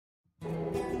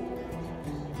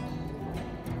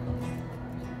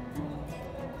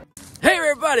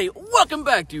everybody, welcome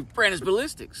back to Brandon's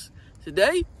Ballistics.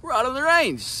 Today, we're out on the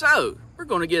range, so we're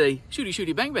going to get a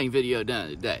shooty bang bang video done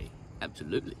today.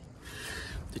 Absolutely.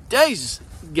 Today's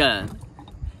gun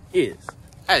is,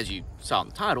 as you saw in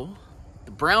the title,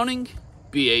 the Browning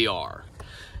BAR.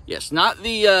 Yes, not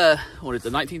the, what is it,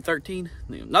 the 1913?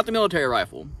 Not the military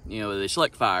rifle, you know, the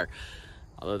select fire.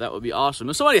 Although that would be awesome.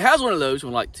 If somebody has one of those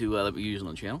and would like to let me use it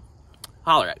on the channel,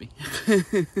 holler at me.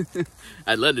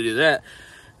 I'd love to do that.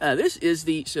 This is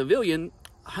the civilian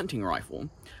hunting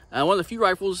rifle. One of the few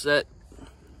rifles that,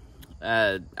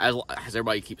 as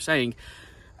everybody keeps saying,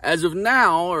 as of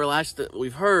now, or last that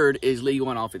we've heard, is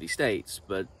legal in all 50 states.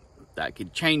 But that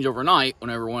could change overnight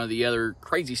whenever one of the other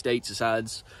crazy states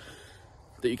decides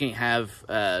that you can't have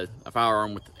a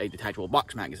firearm with a detachable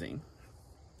box magazine.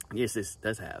 Yes, this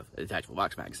does have a detachable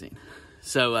box magazine.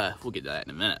 So we'll get to that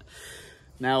in a minute.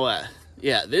 Now,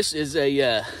 yeah, this is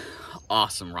a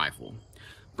awesome rifle.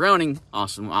 Browning,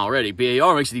 awesome already.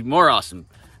 BAR makes it even more awesome.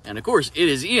 And of course, it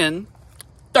is in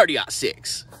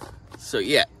 30-06. So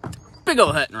yeah, big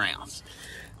old hunting rounds.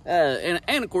 And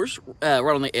of course, right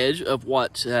on the edge of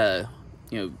what, you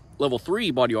know, level 3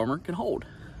 body armor can hold.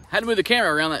 Had to move the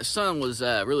camera around. That sun was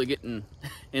really getting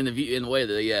in the way of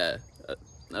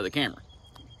the camera.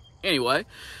 Anyway,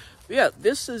 yeah,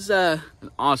 this is an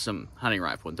awesome hunting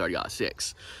rifle in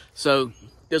 30-06. So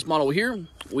this model here,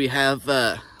 we have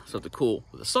something cool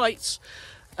with the sights.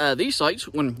 These sights,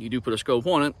 when you do put a scope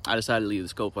on it, I decided to leave the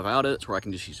scope without it, so I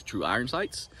can just use the true iron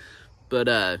sights.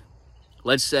 But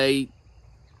let's say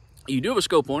you do have a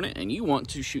scope on it and you want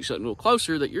to shoot something a little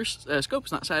closer that your scope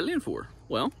is not sighted in for.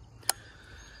 Well,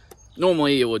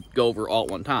 normally it would go over all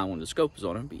at one time when the scope is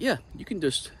on it, but yeah, you can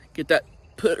just get that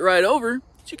put right over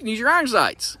so you can use your iron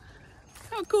sights.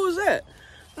 How cool is that?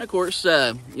 And of course,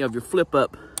 you have your flip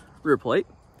up rear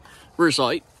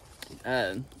sight,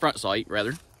 front sight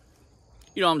rather.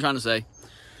 You know what I'm trying to say.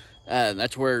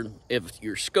 That's where if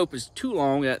your scope is too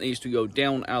long, that needs to go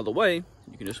down out of the way,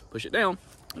 you can just push it down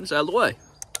and it's out of the way.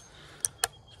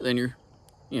 So then you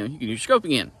can use your scope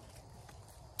again.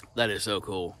 That is so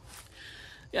cool.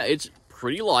 Yeah, it's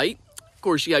pretty light. Of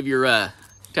course, you have your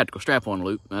tactical strap-on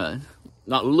loop.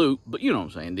 Not loop, but you know what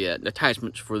I'm saying. The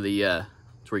attachments for the,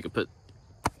 where you can put,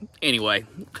 anyway.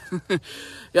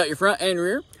 Got your front and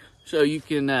rear, so you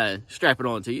can strap it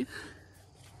onto you.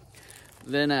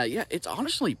 Then, yeah, it's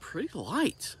honestly pretty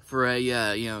light for a,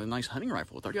 you know, a nice hunting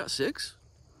rifle. 30-06.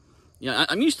 Yeah,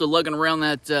 I'm used to lugging around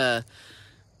that,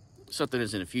 something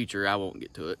that's in the future. I won't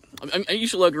get to it. I'm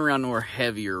used to lugging around a more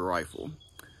heavier rifle.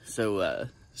 So,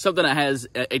 something that has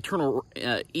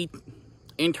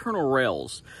internal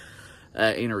rails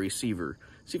in a receiver.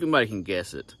 See if anybody can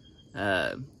guess it.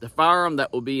 The firearm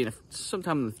that will be in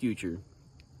sometime in the future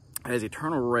has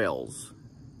internal rails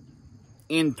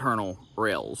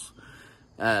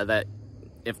that,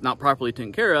 if not properly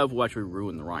taken care of, will actually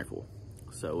ruin the rifle.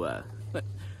 So,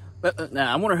 but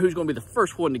now I wonder who's going to be the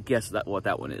first one to guess what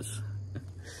that one is.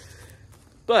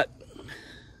 But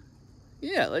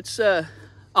yeah, let's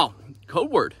oh,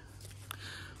 code word.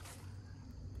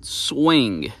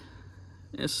 Swing.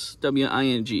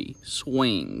 S-W-I-N-G.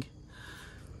 Swing.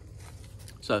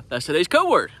 So that's today's code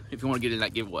word, if you want to get in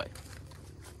that giveaway.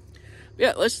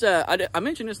 Yeah, let's, I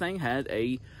mentioned this thing had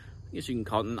a, I guess you can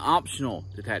call it an optional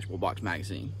detachable box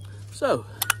magazine. So,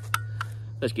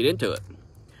 let's get into it.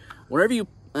 Whenever you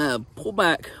pull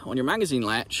back on your magazine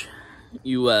latch,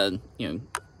 you know,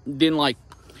 then like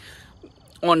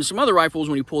on some other rifles,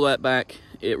 when you pull that back,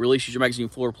 it releases your magazine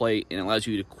floor plate and allows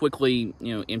you to quickly,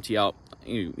 you know, empty out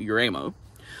your ammo.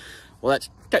 Well, that's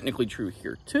technically true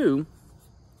here too.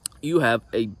 You have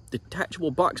a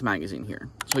detachable box magazine here.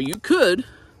 So you could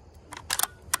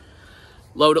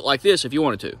load it like this if you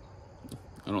wanted to.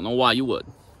 I don't know why you would,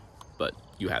 but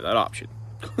you have that option.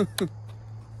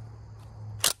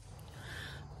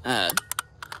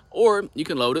 Or you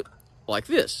can load it like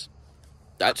this.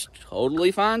 That's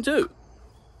totally fine too.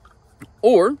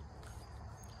 Or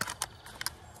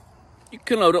you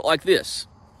can load it like this.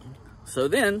 So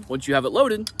then, once you have it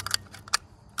loaded,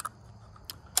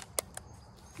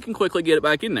 you can quickly get it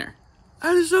back in there.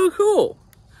 That is so cool.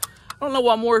 I don't know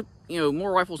why more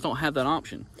rifles don't have that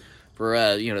option for,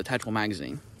 you know, detachable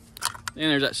magazine.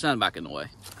 And there's that sun back in the way.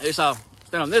 I guess I'll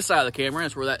stand on this side of the camera.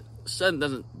 That's where that sun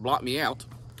doesn't block me out.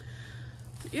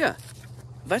 But yeah,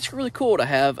 that's really cool to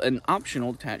have an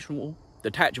optional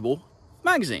detachable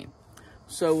magazine.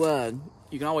 So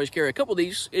you can always carry a couple of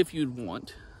these if you'd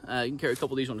want. You can carry a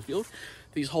couple of these on the field.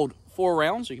 These hold 4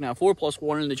 rounds. So you can have 4 plus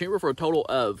 1 in the chamber for a total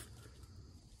of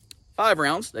 5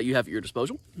 rounds that you have at your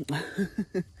disposal.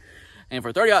 And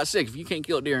for 30-06, if you can't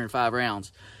kill a deer in 5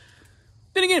 rounds,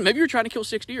 then again, maybe you're trying to kill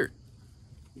 6 deer.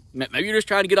 Maybe you're just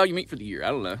trying to get all your meat for the year. I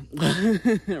don't know.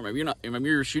 Or maybe you're not. Maybe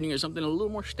you're shooting at something a little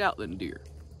more stout than deer.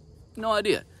 No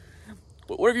idea.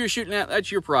 But whatever you're shooting at,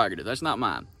 that's your prerogative. That's not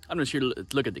mine. I'm just here to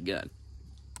look at the gun.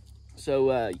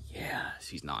 So, yeah,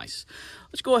 she's nice.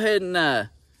 Let's go ahead and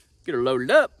get her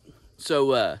loaded up.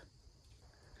 So,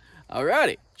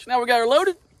 alrighty. So now we got her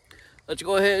loaded. Let's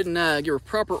go ahead and give her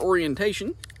proper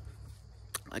orientation.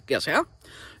 I guess how?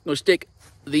 I'm going to stick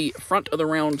the front of the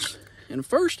rounds in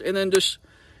first and then just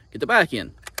get the back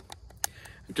in.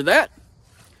 After that,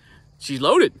 she's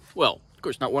loaded. Well, of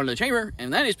course, not one in the chamber,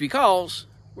 and that is because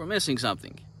we're missing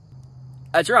something.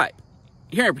 That's right,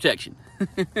 hearing protection.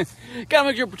 Gotta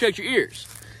make sure to protect your ears.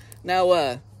 Now,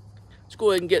 let's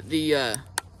go ahead and get the,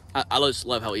 I just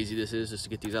love how easy this is just to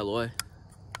get these out of the way.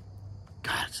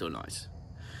 God, it's so nice.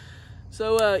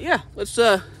 So, yeah, let's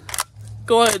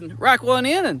go ahead and rack one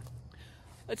in and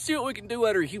let's see what we can do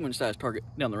at our human-sized target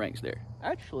down the range there.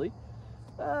 Actually,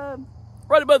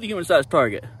 right above the human-sized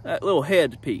target, that little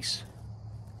head piece.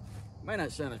 May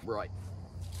not sound as bright.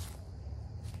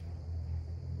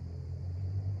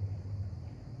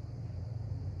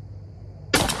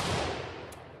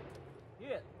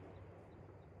 Hit.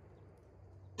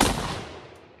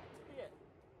 Hit.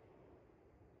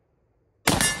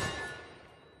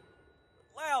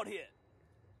 Loud hit.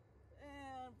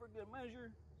 And for good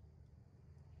measure.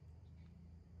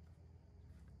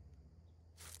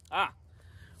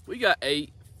 We got a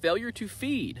failure to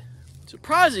feed.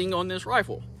 Surprising on this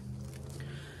rifle.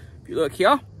 If you look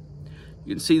here,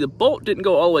 you can see the bolt didn't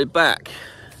go all the way back.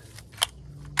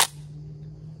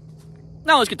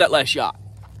 Now let's get that last shot.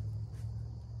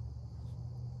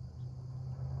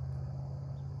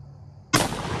 I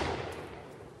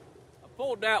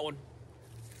pulled that one.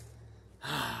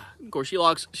 Of course, she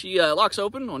locks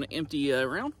open on an empty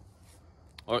round,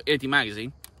 or empty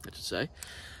magazine, I should say.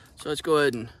 So let's go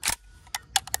ahead and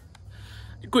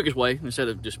the quickest way, instead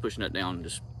of just pushing it down,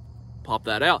 just pop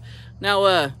that out.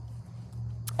 Now,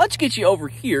 let's get you over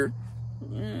here.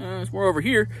 We're over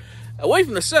here, away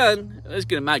from the sun. Let's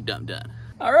get a mag dump done.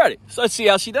 Alrighty, so let's see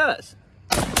how she does.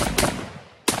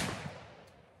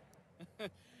 I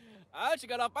actually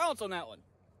got off balance on that one.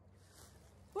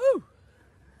 Woo!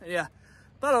 Yeah,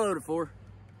 thought I loaded 4.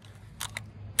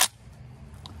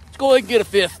 Let's go ahead and get a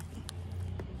 5th.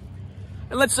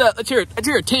 And let's hear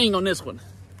a ting on this one.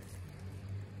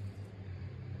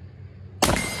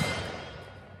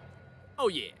 Oh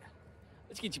yeah.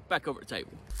 Let's get you back over the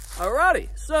table. Alrighty,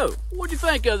 so what'd you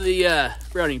think of the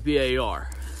Browning BAR?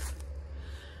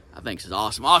 I think it's an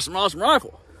awesome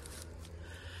rifle.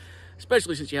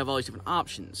 Especially since you have all these different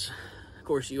options. Of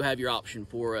course, you have your option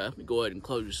for, let me go ahead and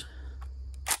close.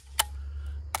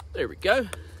 There we go.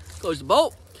 Close the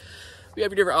bolt. We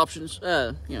have your different options,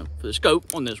 you know, for the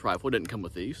scope on this rifle. It didn't come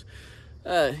with these.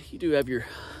 You do have your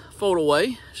fold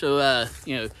away. So,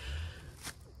 you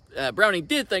know, Browning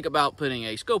did think about putting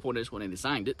a scope on this when they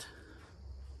designed it.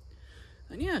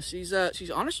 And yeah, she's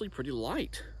honestly pretty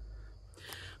light.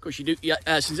 Of course, you do,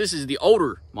 since this is the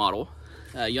older model,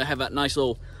 you have that nice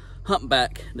little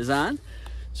humpback design.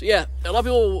 So yeah, a lot of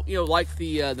people, you know, like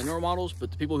the newer models,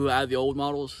 but the people who have the old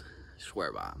models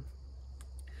swear by them.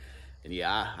 And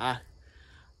yeah,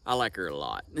 I like her a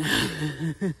lot.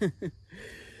 But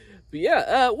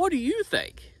yeah, what do you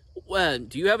think?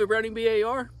 Do you have a Browning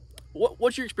BAR?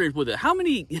 What's your experience with it? How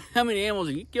many animals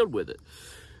have you killed with it?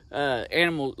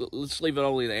 Animals. Let's leave it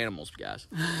only the animals, guys.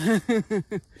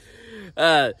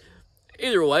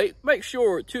 Either way, make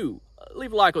sure to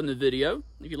leave a like on the video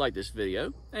if you like this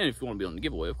video, and if you want to be on the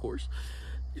giveaway, of course.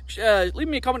 Leave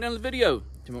me a comment down in the video.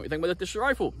 Tell me what you think about this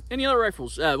rifle. Any other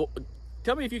rifles?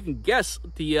 Tell me if you can guess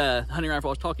the hunting rifle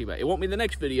I was talking about. It won't be the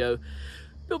next video.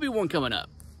 There'll be one coming up.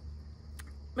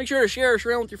 Make sure to share us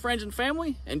around with your friends and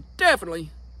family, and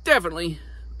definitely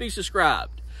be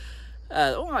subscribed.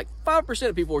 Only like 5%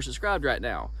 of people are subscribed right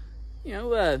now. You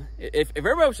know, if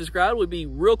everybody was subscribed, we'd be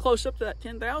real close up to that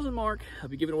 10,000 mark. I'll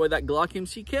be giving away that Glock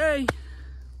MCK.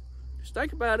 Just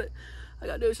think about it. All I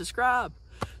gotta do is subscribe.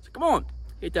 So come on,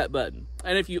 hit that button.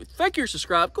 And if you think you're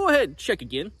subscribed, go ahead and check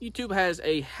again. YouTube has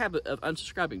a habit of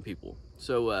unsubscribing people.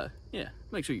 So, yeah,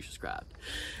 make sure you're subscribed.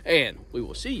 And we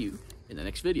will see you in the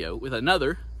next video with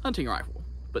another hunting rifle.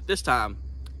 But this time,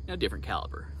 in a different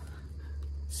caliber.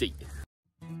 See ya.